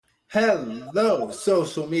Hello,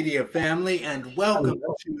 social media family, and welcome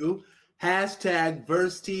Hello. to hashtag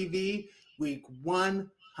Verse TV week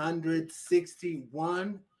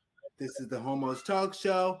 161. This is the Homos Talk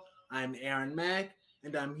Show. I'm Aaron Mack,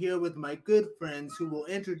 and I'm here with my good friends who will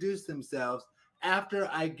introduce themselves after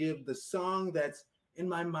I give the song that's in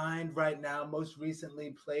my mind right now, most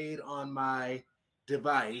recently played on my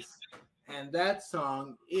device. And that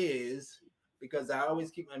song is because I always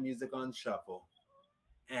keep my music on shuffle.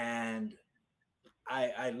 And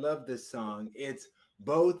I love this song. It's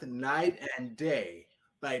Both Night and Day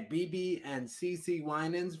by BB and CC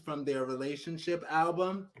Winans from their relationship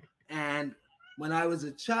album. And when I was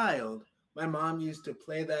a child, my mom used to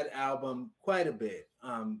play that album quite a bit.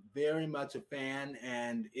 Very much a fan,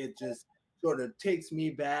 and it just sort of takes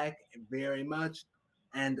me back very much,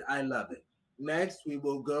 and I love it. Next, we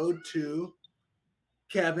will go to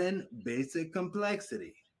Kevin, Basic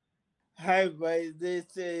Complexity. Hi, everybody. This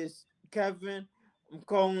is Kevin. I'm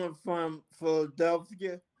calling from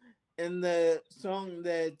Philadelphia, and the song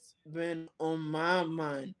that's been on my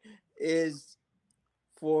mind is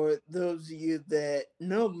for those of you that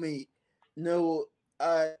know me, know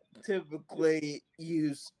I typically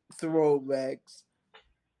use throwbacks.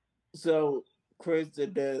 So crazy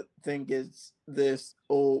to think it's this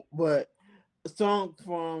old, but a song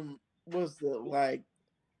from what's it like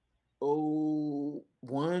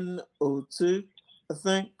 01, 02, I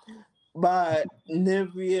think, by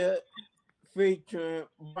Nivea featuring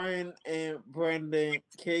Brian and Brandon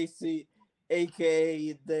Casey,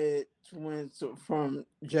 aka the twins from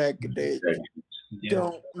Jack and Dave. Yeah.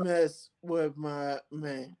 Don't mess with my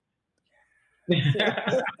man. You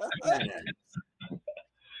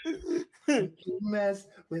mess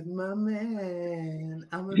with my man.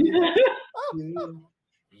 I'm gonna you.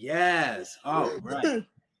 Yes. All right.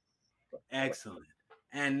 Excellent.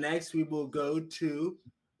 And next we will go to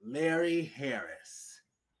Larry Harris.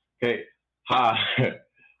 Hey, hi.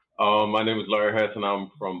 My name is Larry Harris, and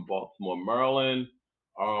I'm from Baltimore, Maryland.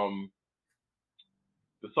 The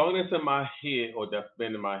song that's in my head, or that's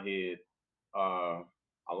been in my head a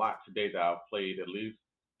lot today, that I've played at least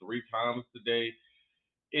 3 times today,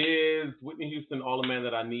 is Whitney Houston, "All the Man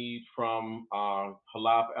That I Need" from her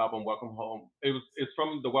live album "Welcome Home." It's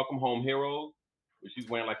from the "Welcome Home Heroes," where she's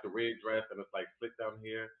wearing like the red dress and it's like slick down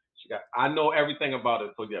here. I know everything about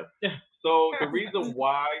it, so yes. So the reason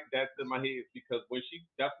why that's in my head is because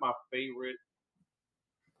that's my favorite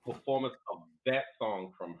performance of that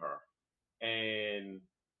song from her, and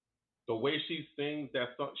the way she sings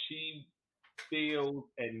that song, she feels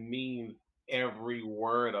and means every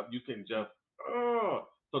word of. You can just.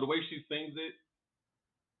 So the way she sings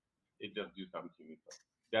it just do something to me. So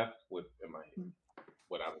that's what's in my head.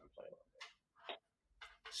 What I've been playing on.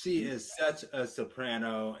 She is such a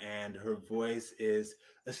soprano, and her voice is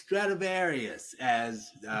a Stradivarius, as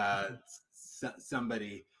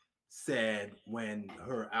somebody said when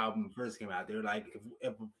her album first came out. They were like,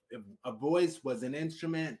 if a voice was an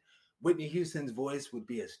instrument, Whitney Houston's voice would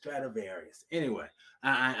be a Stradivarius. Anyway,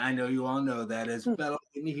 I know you all know that as fellow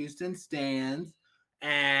Whitney Houston stands.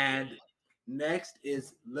 And next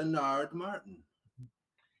is Leonard Martin.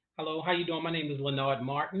 Hello, how you doing? My name is Leonard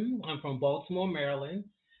Martin. I'm from Baltimore, Maryland.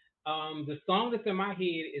 The song that's in my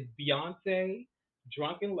head is Beyonce,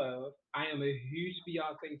 "Drunk in Love." I am a huge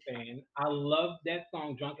Beyonce fan. I love that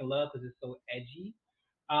song, "Drunk in Love," because it's so edgy.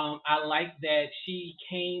 I like that she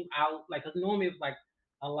came out like, cause normally it's like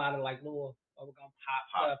a lot of like little bubblegum pop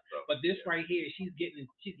stuff, but this right here, she's getting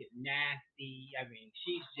nasty. I mean,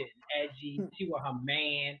 she's getting edgy. She with her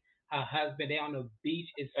man, her husband. They on the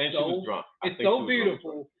beach. It's And she was drunk. it's so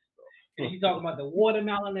beautiful. And she's talking about the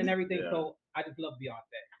watermelon and everything. Yeah. So I just love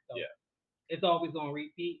Beyonce. So Yeah. it's always on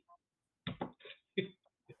repeat.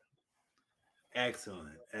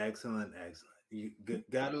 Excellent. You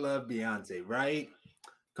gotta love Beyonce, right?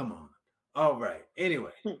 Come on. All right.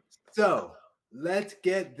 Anyway, so let's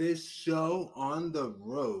get this show on the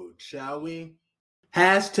road, shall we?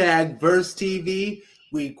 Hashtag Verse TV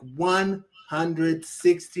week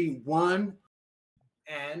 161.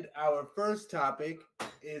 And our first topic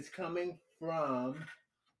is coming from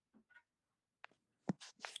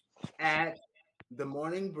at the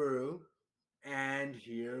Morning Brew. And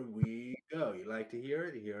here we go. You like to hear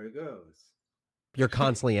it? Here it goes. You're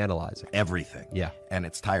constantly analyzing everything. Yeah. And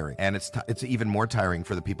it's tiring. And it's even more tiring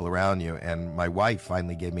for the people around you. And my wife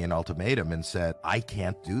finally gave me an ultimatum and said, I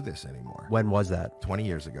can't do this anymore. When was that? 20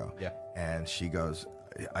 years ago. Yeah. And she goes,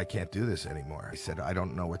 I can't do this anymore. I said, I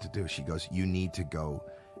don't know what to do. She goes, you need to go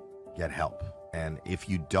get help. And if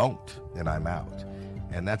you don't, then I'm out.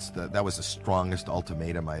 And that was the strongest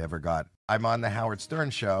ultimatum I ever got. I'm on the Howard Stern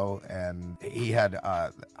show, and he had,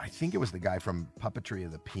 I think it was the guy from Puppetry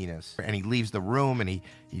of the Penis, and he leaves the room, and he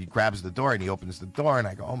grabs the door, and he opens the door, and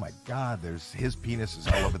I go, oh my God, his penis is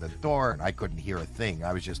all over the door, and I couldn't hear a thing.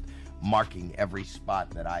 I was just marking every spot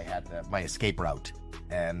that I had my escape route.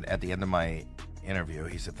 And at the end of my interview,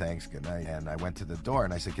 he said, thanks, good night. And I went to the door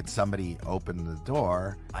and I said, can somebody open the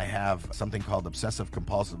door? I have something called obsessive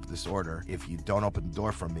compulsive disorder. If you don't open the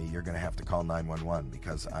door for me, you're going to have to call 911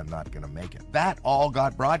 because I'm not going to make it. That all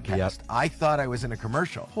got broadcast. Yep. I thought I was in a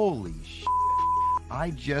commercial. Holy shit. I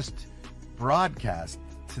just broadcast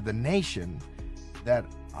to the nation that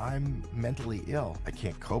I'm mentally ill. I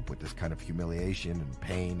can't cope with this kind of humiliation and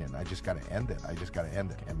pain, and I just got to end it.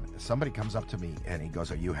 And somebody comes up to me and he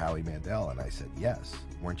goes, are you Howie Mandel? And I said, yes.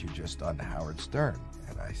 Weren't you just on Howard Stern?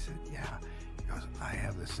 And I said, yeah. He goes, I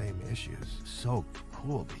have the same issues. So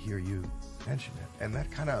cool to hear you mention it. And that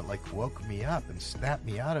kind of like woke me up and snapped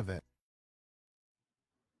me out of it.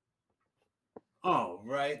 All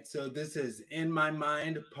right. So this is In My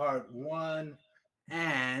Mind, part 1.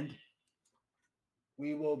 And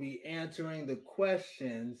we will be answering the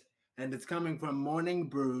questions, and it's coming from Morning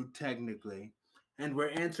Brew, technically. And we're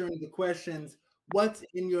answering the questions, what's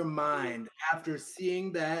in your mind after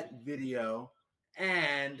seeing that video,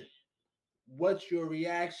 and what's your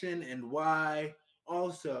reaction and why?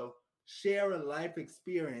 Also, share a life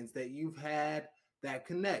experience that you've had that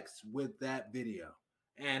connects with that video.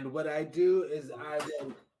 And what I do is I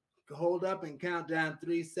will hold up and count down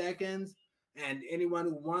 3 seconds. And anyone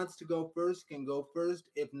who wants to go first can go first.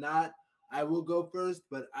 If not, I will go first.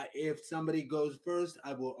 But if somebody goes first,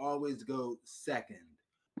 I will always go second.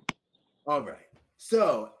 All right.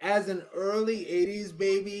 So, as an early 80s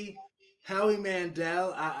baby, Howie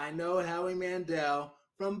Mandel, I know Howie Mandel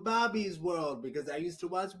from Bobby's World because I used to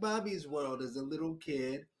watch Bobby's World as a little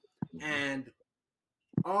kid. And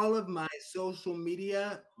all of my social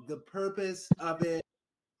media, the purpose of it,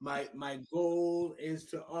 my goal is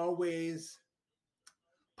to always...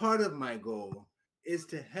 Part of my goal is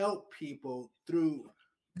to help people through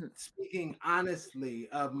speaking honestly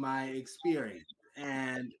of my experience.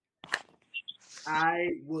 And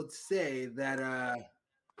I would say that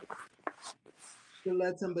to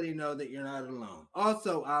let somebody know that you're not alone.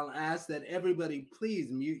 Also, I'll ask that everybody please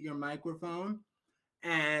mute your microphone.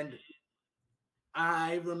 And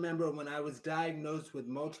I remember when I was diagnosed with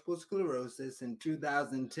multiple sclerosis in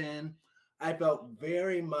 2010, I felt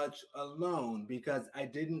very much alone because I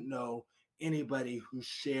didn't know anybody who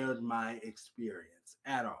shared my experience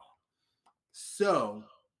at all. So,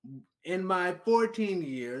 in my 14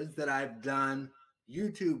 years that I've done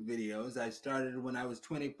YouTube videos, I started when I was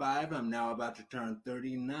 25. I'm now about to turn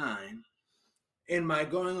 39. In my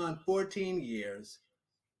going on 14 years,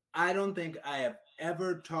 I don't think I have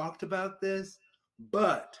ever talked about this,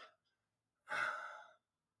 but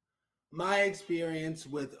my experience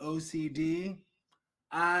with OCD,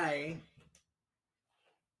 I'm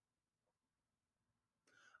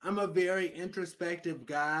a very introspective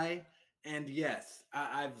guy. And yes,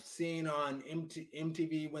 I've seen on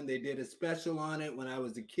MTV when they did a special on it when I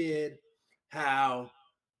was a kid, how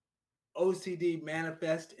OCD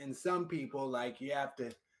manifests in some people, like you have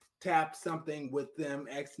to tap something with them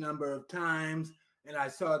X number of times. And I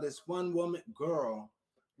saw this one girl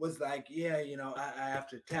was like, yeah, I have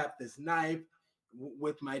to tap this knife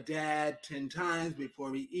with my dad 10 times before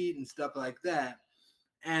we eat and stuff like that.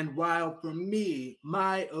 And while for me,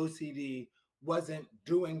 my OCD wasn't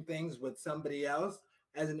doing things with somebody else,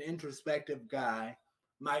 as an introspective guy,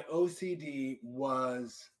 my OCD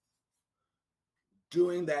was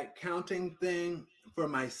doing that counting thing for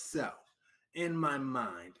myself in my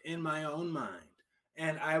mind, in my own mind.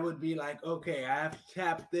 And I would be like, okay, I have to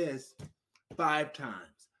tap this 5 times.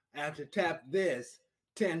 I have to tap this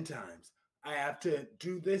 10 times. I have to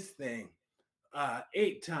do this thing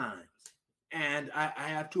 8 times. And I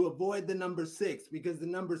have to avoid the number 6 because the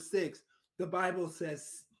number 6, the Bible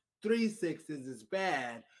says 3 sixes is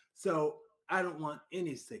bad. So I don't want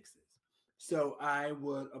any 6s. So I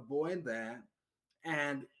would avoid that.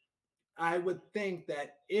 And I would think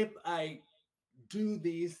that if I do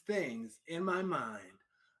these things in my mind,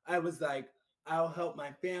 I was like, I'll help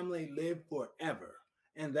my family live forever.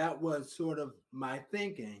 And that was sort of my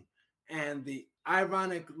thinking. And the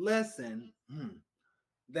ironic lesson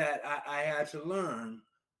that I had to learn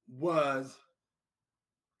was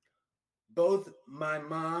both my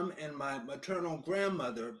mom and my maternal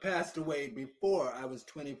grandmother passed away before I was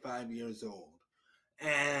 25 years old.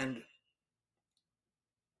 And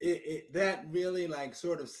that really like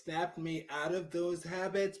sort of snapped me out of those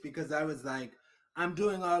habits because I was like, I'm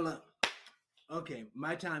doing all of, okay,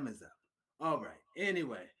 my time is up. All right.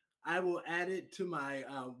 Anyway, I will add it to my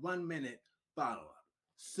 1 minute follow up.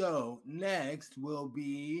 So next will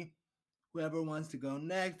be whoever wants to go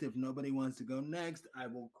next. If nobody wants to go next, I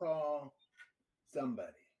will call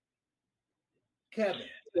somebody. Kevin.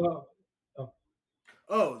 Well, oh,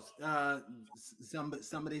 Oh,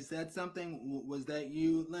 somebody said something. Was that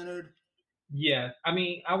you, Leonard? yes. I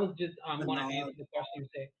mean, I was just want to No. answer the question. You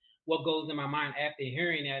said what goes in my mind after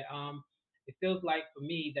hearing that. It feels like for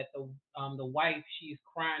me that the wife, she's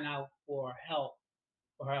crying out for help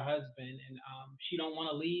for her husband, and she don't want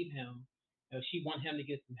to leave him. She want him to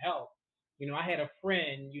get some help. I had a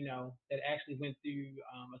friend, that actually went through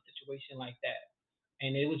a situation like that,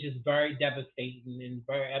 and it was just very devastating and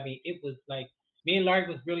very. I mean, it was like me and Larry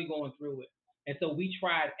was really going through it, and so we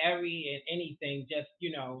tried every and anything just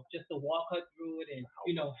to walk her through it and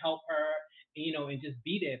help her, and just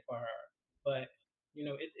be there for her. But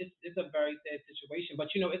it's a very sad situation. But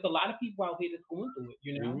it's a lot of people out here that's going through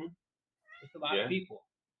it. Hmm. It's a lot of Yeah. people,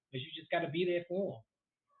 but you just got to be there for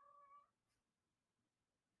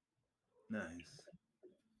them. Nice.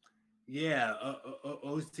 Yeah,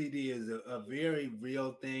 OCD is a very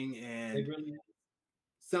real thing, They and really.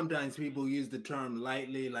 sometimes people use the term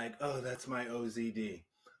lightly, like, "Oh, that's my OCD,"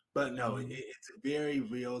 but no, Mhm. it's a very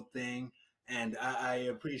real thing, and I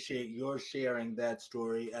appreciate your sharing that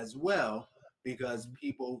story as well because Mhm.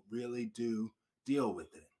 people really do deal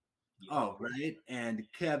with it. Yeah. All right, and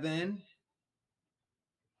Kevin.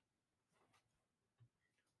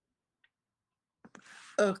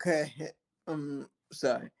 Okay,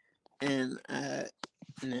 sorry, and I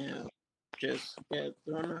now just got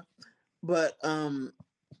thrown off. But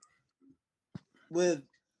with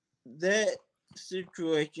that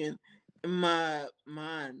situation in my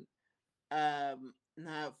mind, I'm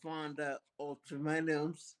not fond of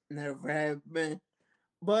ultimatums. Never have been.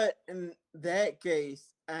 But in that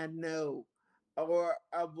case, I know, or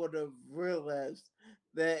I would have realized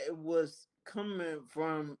that it was coming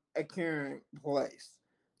from a caring place.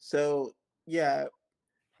 So, yeah,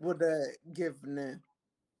 would have given them.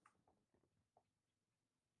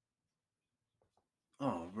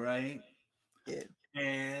 All right, Yeah.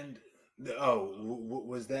 and oh,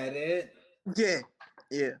 was that it? Yeah.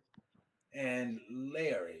 Yeah. And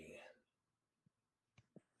Larry.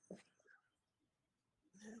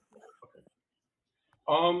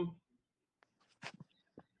 Um.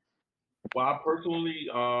 Well, I personally,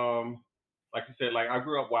 like you said, like I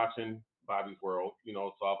grew up watching Bobby's World,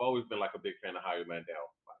 so I've always been like a big fan of Howie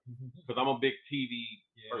Mandel Mhm. because I'm a big TV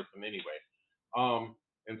Yeah. person anyway.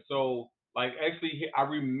 And so like actually, I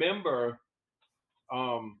remember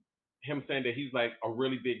um him saying that he's like a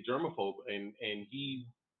really big germaphobe, and he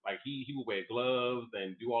like he would wear gloves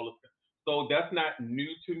and do all this. So that's not new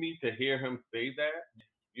to me to hear him say that,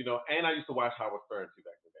 And I used to watch Howard Stern too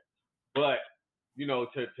back in the day, but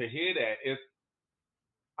to hear that,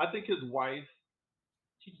 I think his wife,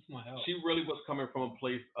 She just want help. she really was coming from a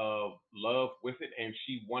place of love with it, and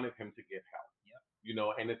she wanted him to get help.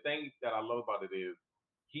 Yep. And the thing that I love about it is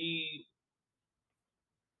he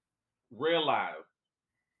realized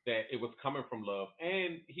that it was coming from love,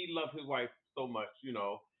 and he loved his wife so much,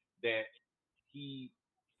 that he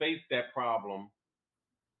faced that problem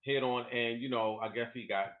head on, and I guess he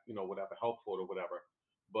got whatever help for it or whatever.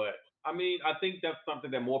 But I mean, I think that's something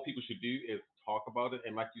that more people should do is talk about it.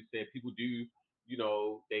 And like you said, people do,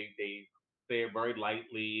 they say it very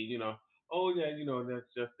lightly, oh yeah, that's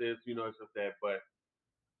just this, it's just that. But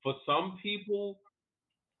for some people,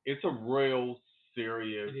 it's a real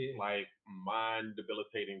serious, It is. like mind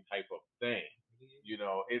debilitating type of thing. It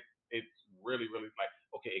is. It's really, really like,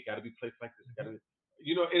 okay, it gotta be placed like this, it gotta be,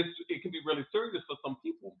 it can be really serious for some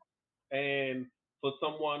people. And for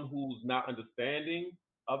someone who's not understanding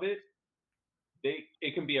of it,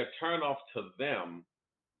 it can be a turn off to them,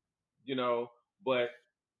 you know, but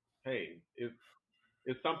hey,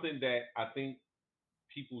 it's something that I think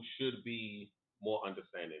people should be more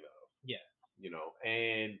understanding of, Yeah.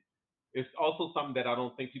 and it's also something that I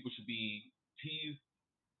don't think people should be teased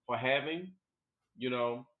for having, you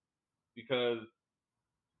know, because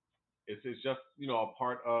it's just, a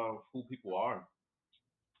part of who people are.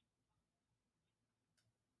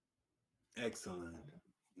 Excellent.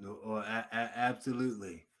 No,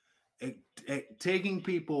 absolutely. Taking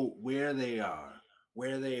people where they are,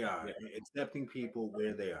 Yeah. accepting people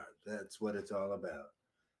where they are. That's what it's all about.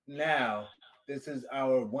 Now, this is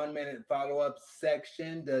our 1 minute follow up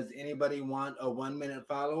section. Does anybody want a 1 minute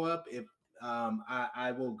follow up? If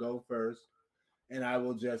I will go first, and I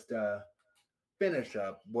will just finish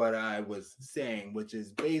up what I was saying, which is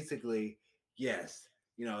basically, yes,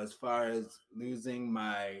 as far as losing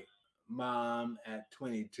my mom at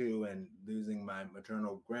 22 and losing my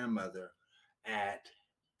maternal grandmother at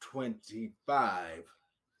 25,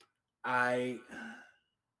 I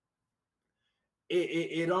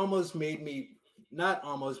it almost made me, not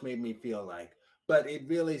almost made me feel like, but it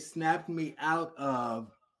really snapped me out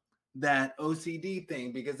of that OCD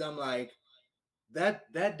thing, because I'm like,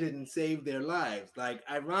 that didn't save their lives. Like,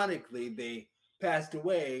 ironically, they passed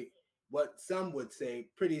away, what some would say,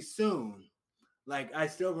 pretty soon. Like, I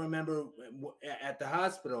still remember at the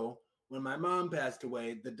hospital when my mom passed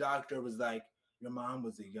away, the doctor was like, your mom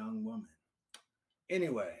was a young woman.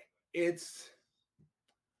 Anyway, it's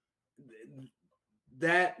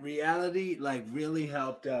that reality like really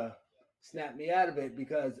helped snap me out of it,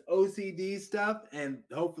 because OCD stuff, and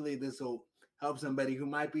hopefully this will help somebody who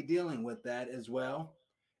might be dealing with that as well.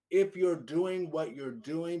 If you're doing what you're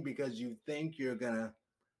doing because you think you're gonna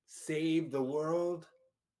save the world,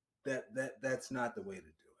 that's not the way to do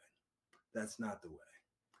it. That's not the way.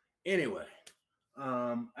 Anyway,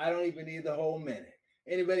 I don't even need the whole minute.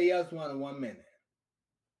 Anybody else want a 1 minute?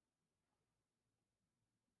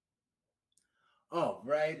 All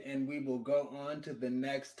right, and we will go on to the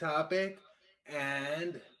next topic.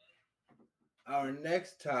 And our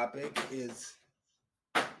next topic is,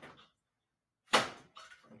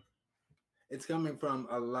 it's coming from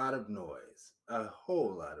a lot of noise, a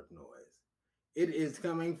whole lot of noise. It is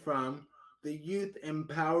coming from the Youth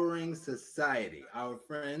Empowering Society, our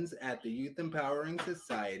friends at the Youth Empowering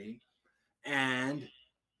Society. And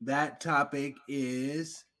that topic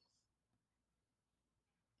is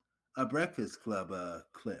a Breakfast Club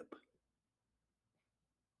clip.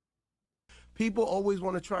 People always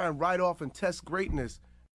want to try and write off and test greatness.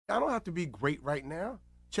 I don't have to be great right now.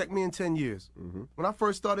 Check me in 10 years. Mm-hmm. When I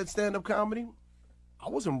first started stand-up comedy, I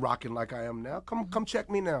wasn't rocking like I am now. Come check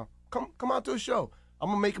me now. Come out to a show. I'm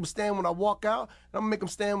going to make them stand when I walk out, and I'm going to make them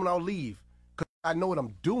stand when I leave, because I know what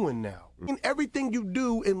I'm doing now. In everything you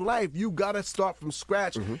do in life, you got to start from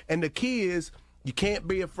scratch. Mm-hmm. And the key is you can't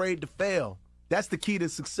be afraid to fail. That's the key to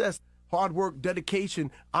success. Hard work, dedication.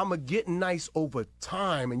 I'm going to get nice over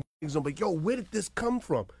time. And you're going to be like, yo, where did this come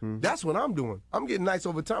from? Mm-hmm. That's what I'm doing. I'm getting nice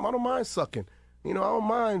over time. I don't mind sucking. I don't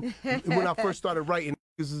mind when I first started writing,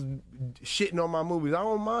 this is shitting on my movies. I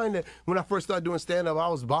don't mind that when I first started doing stand-up, I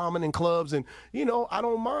was bombing in clubs, and, I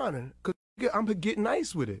don't mind it, because I'm getting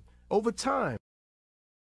nice with it over time.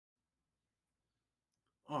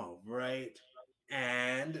 All right.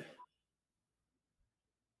 And?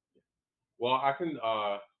 Well, I can,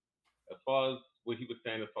 as far as what he was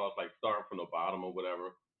saying, as far as like starting from the bottom or whatever,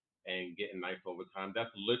 and getting nice over time,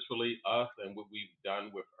 that's literally us and what we've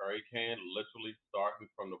done with Hurricane, literally starting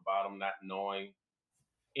from the bottom, not knowing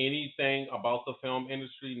anything about the film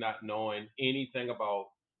industry, not knowing anything about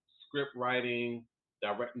script writing,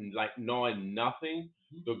 directing, like knowing nothing.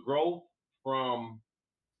 The growth from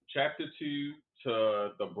chapter 2 to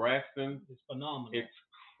the Braxton, it's phenomenal. It's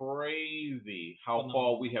crazy how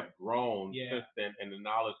far we have grown since then, and the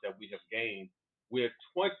knowledge that we have gained. We're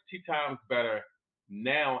 20 times better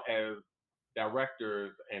now as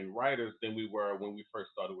directors and writers than we were when we first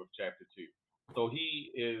started with chapter 2. So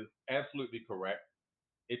he is absolutely correct.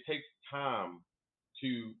 It takes time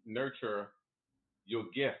to nurture your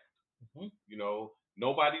gift. Mm-hmm.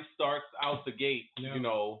 Nobody starts out the gate,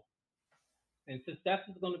 And success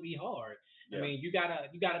is going to be hard. Yeah. I mean, you gotta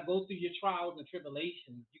go through your trials and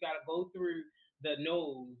tribulations. You gotta go through the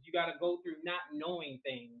no's. You gotta go through not knowing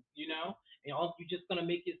things, and also you're just gonna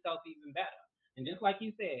make yourself even better. And just like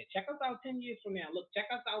you said, check us out 10 years from now. Look, check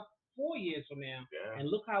us out 4 years from now, and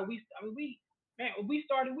look how we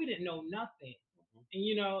started. We didn't know nothing. And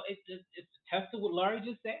it's a test of what Larry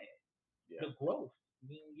just said. Yeah. The growth. I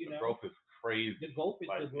mean, the growth is crazy. The growth is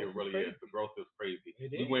it really is. The growth is crazy.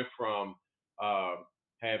 We went from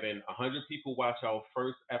having 100 people watch our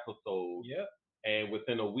first episode. Yep. And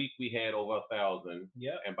within a week we had over 1,000.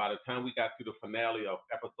 Yep. And by the time we got to the finale of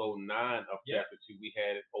episode 9 of chapter 2, we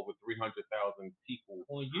had over 300,000 people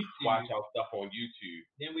on YouTube watch our stuff on YouTube.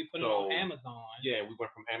 Then we put it on Amazon. Yeah, we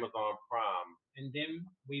went from Amazon Prime. And then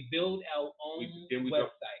we build our own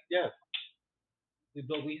website. Yes.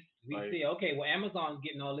 We say, okay, well, Amazon's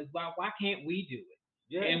getting all this. Why can't we do it?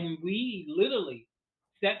 Yeah. And we literally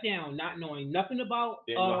sat down not knowing nothing about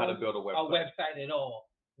didn't know how to build a website at all.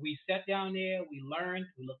 We sat down there, we learned,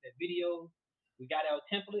 we looked at videos, we got our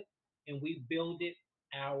template, and we built it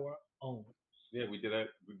our own. Yeah, we did it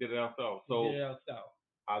ourselves. So we did it ourselves.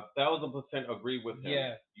 I 1,000% agree with him.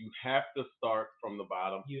 Yes. You have to start from the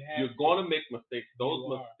bottom. You're going to make mistakes. Those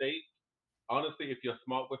mistakes, honestly, if you're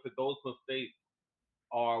smart with it, those mistakes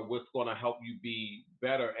are what's going to help you be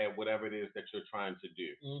better at whatever it is that you're trying to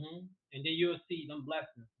do. And then you'll see them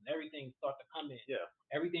blessings and everything start to come in. Yeah.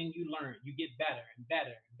 Everything you learn, you get better and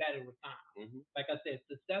better and better with time. Like I said,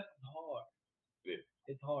 success is hard. Yeah.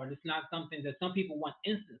 It's hard. It's not something that some people want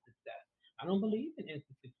instant success. I don't believe in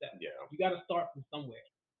instant success. Yeah. You got to start from somewhere.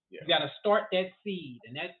 Yeah. You got to start that seed,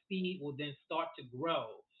 and that seed will then start to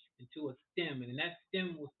grow into a stem, and then that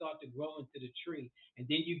stem will start to grow into the tree, and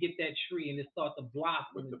then you get that tree, and it starts to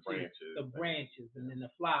blossom With the branches, and then the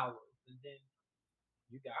flowers, and then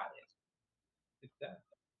you got it. Success.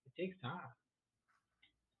 It takes time.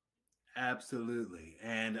 Absolutely.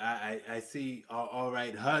 And I see, all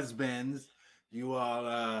right, husbands, you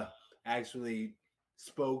all actually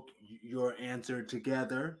spoke your answer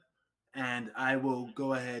together. And I will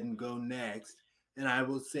go ahead and go next. And I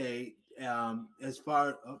will say, as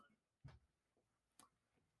far, I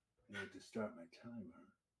need to start my timer.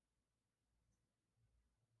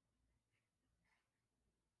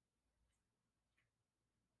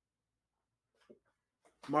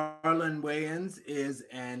 Marlon Wayans is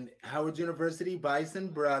an Howard University Bison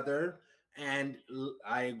brother, and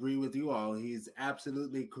I agree with you all. He's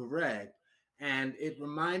absolutely correct. And it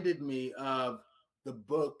reminded me of the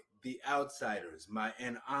book The Outsiders. My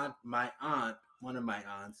aunt, one of my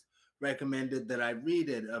aunts, recommended that I read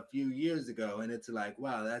it a few years ago, and it's like,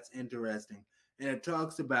 wow, that's interesting. And it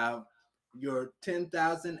talks about your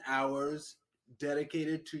 10,000 hours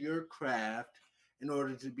dedicated to your craft in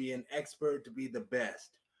order to be an expert, to be the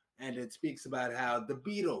best. And it speaks about how the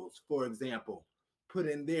Beatles, for example, put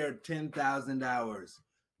in their 10,000 hours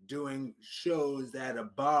doing shows at a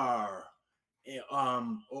bar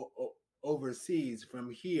overseas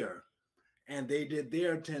from here. And they did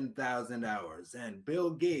their 10,000 hours. And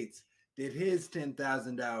Bill Gates did his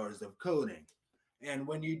 10,000 hours of coding. And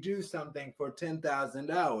when you do something for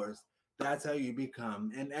 10,000 hours, that's how you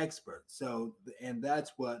become an expert. So, and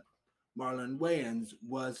that's what Marlon Wayans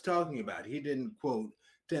was talking about. He didn't quote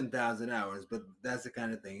 10,000 hours, but that's the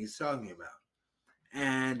kind of thing he's talking about.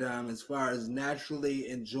 And as far as naturally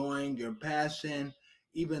enjoying your passion,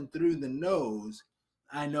 even through the nose,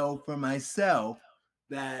 I know for myself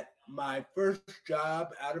that my first job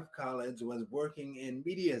out of college was working in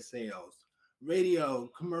media sales, radio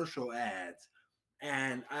commercial ads,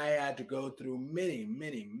 and I had to go through many,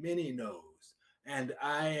 many, many no's. And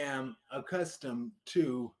I am accustomed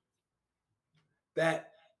to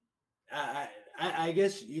that. I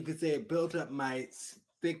guess you could say it built up my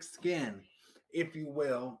thick skin, if you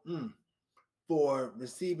will, for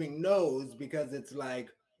receiving no's, because it's like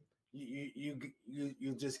you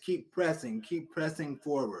just keep pressing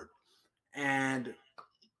forward. And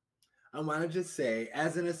I want to just say,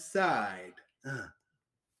 as an aside,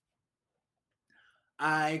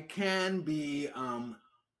 I can be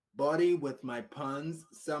bawdy with my puns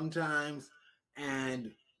sometimes,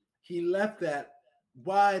 and he left that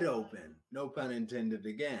wide open, no pun intended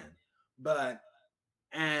again. But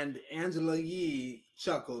and Angela Yee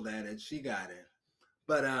chuckled at it, she got it.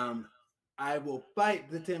 But I will fight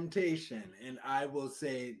the temptation, and I will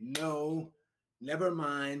say no, never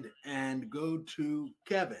mind, and go to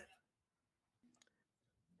Kevin.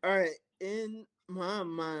 All right, in my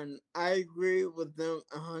mind, I agree with them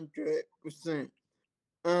 100%.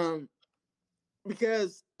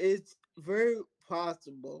 Because it's very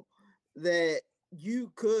possible that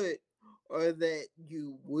you could or that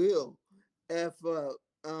you will F up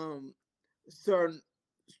starting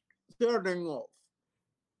starting off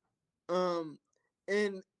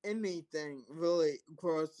in anything really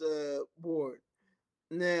across the board.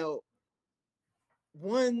 Now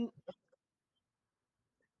once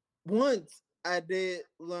I did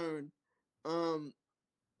learn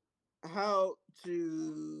how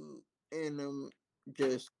to, and I'm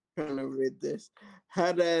just trying to read this,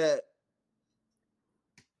 how to,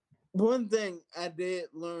 one thing I did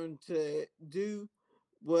learn to do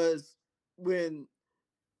was when,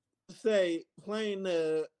 say, playing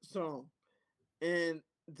a song, and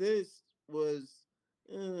this was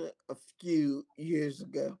a few years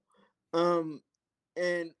ago,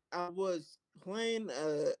 and I was playing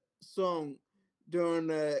a song during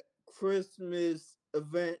a Christmas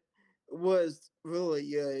event. It was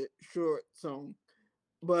really a short song,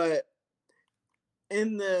 but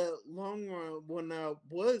in the long run, when I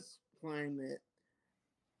was playing it,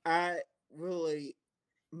 I really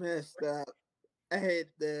messed up. I had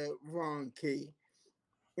the wrong key,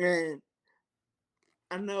 and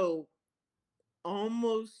I know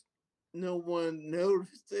almost no one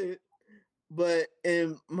noticed it, but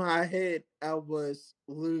in my head, I was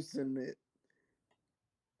losing it.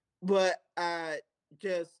 But I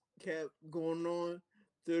just kept going on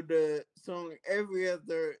through the song. Every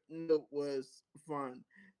other note was fun.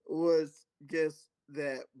 It was just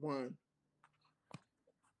that one.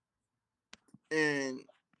 And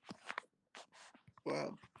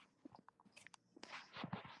wow.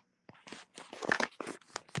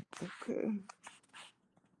 Okay.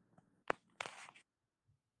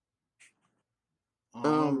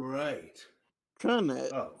 All right. Trying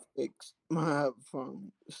to fix my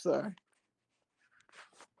phone. Sorry.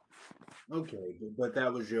 Okay, but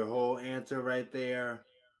that was your whole answer right there?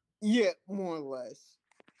 Yeah, more or less.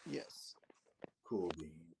 Yes. Cool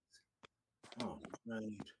beans. All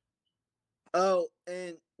right. Oh,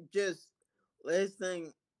 and just last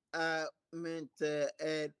thing I meant to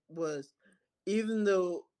add was, even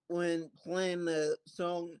though when playing the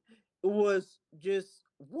song, it was just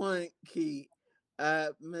one key I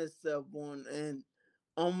messed up on, and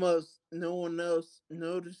almost no one else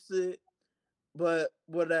noticed it. But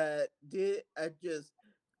what I did, I just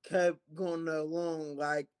kept going along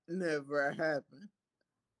like never happened.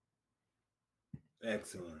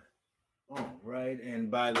 Excellent. All right.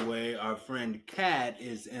 And by the way, our friend Kat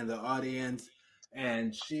is in the audience,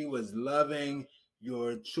 and she was loving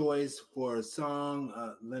your choice for a song,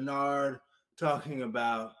 Leonard, talking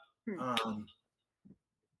about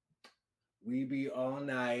We Be All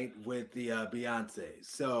Night with the Beyonce.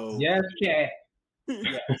 So yes, Kat.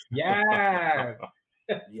 yes. Yes.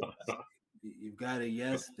 Yes. You've got a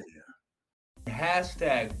yes there.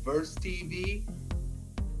 Hashtag Verse TV.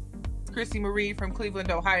 Chrissy Marie from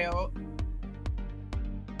Cleveland, Ohio.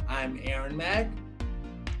 I'm Aaron Mack.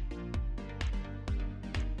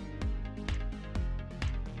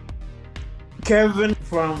 Kevin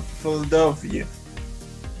from Philadelphia.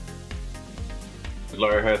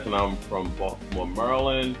 Larry Hudson, I'm from Baltimore,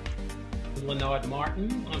 Maryland. Leonard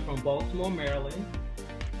Martin, I'm from Baltimore, Maryland.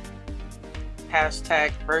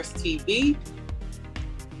 Hashtag Verse TV.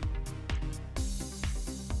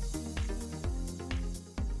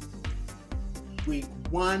 Week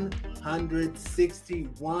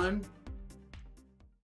 161.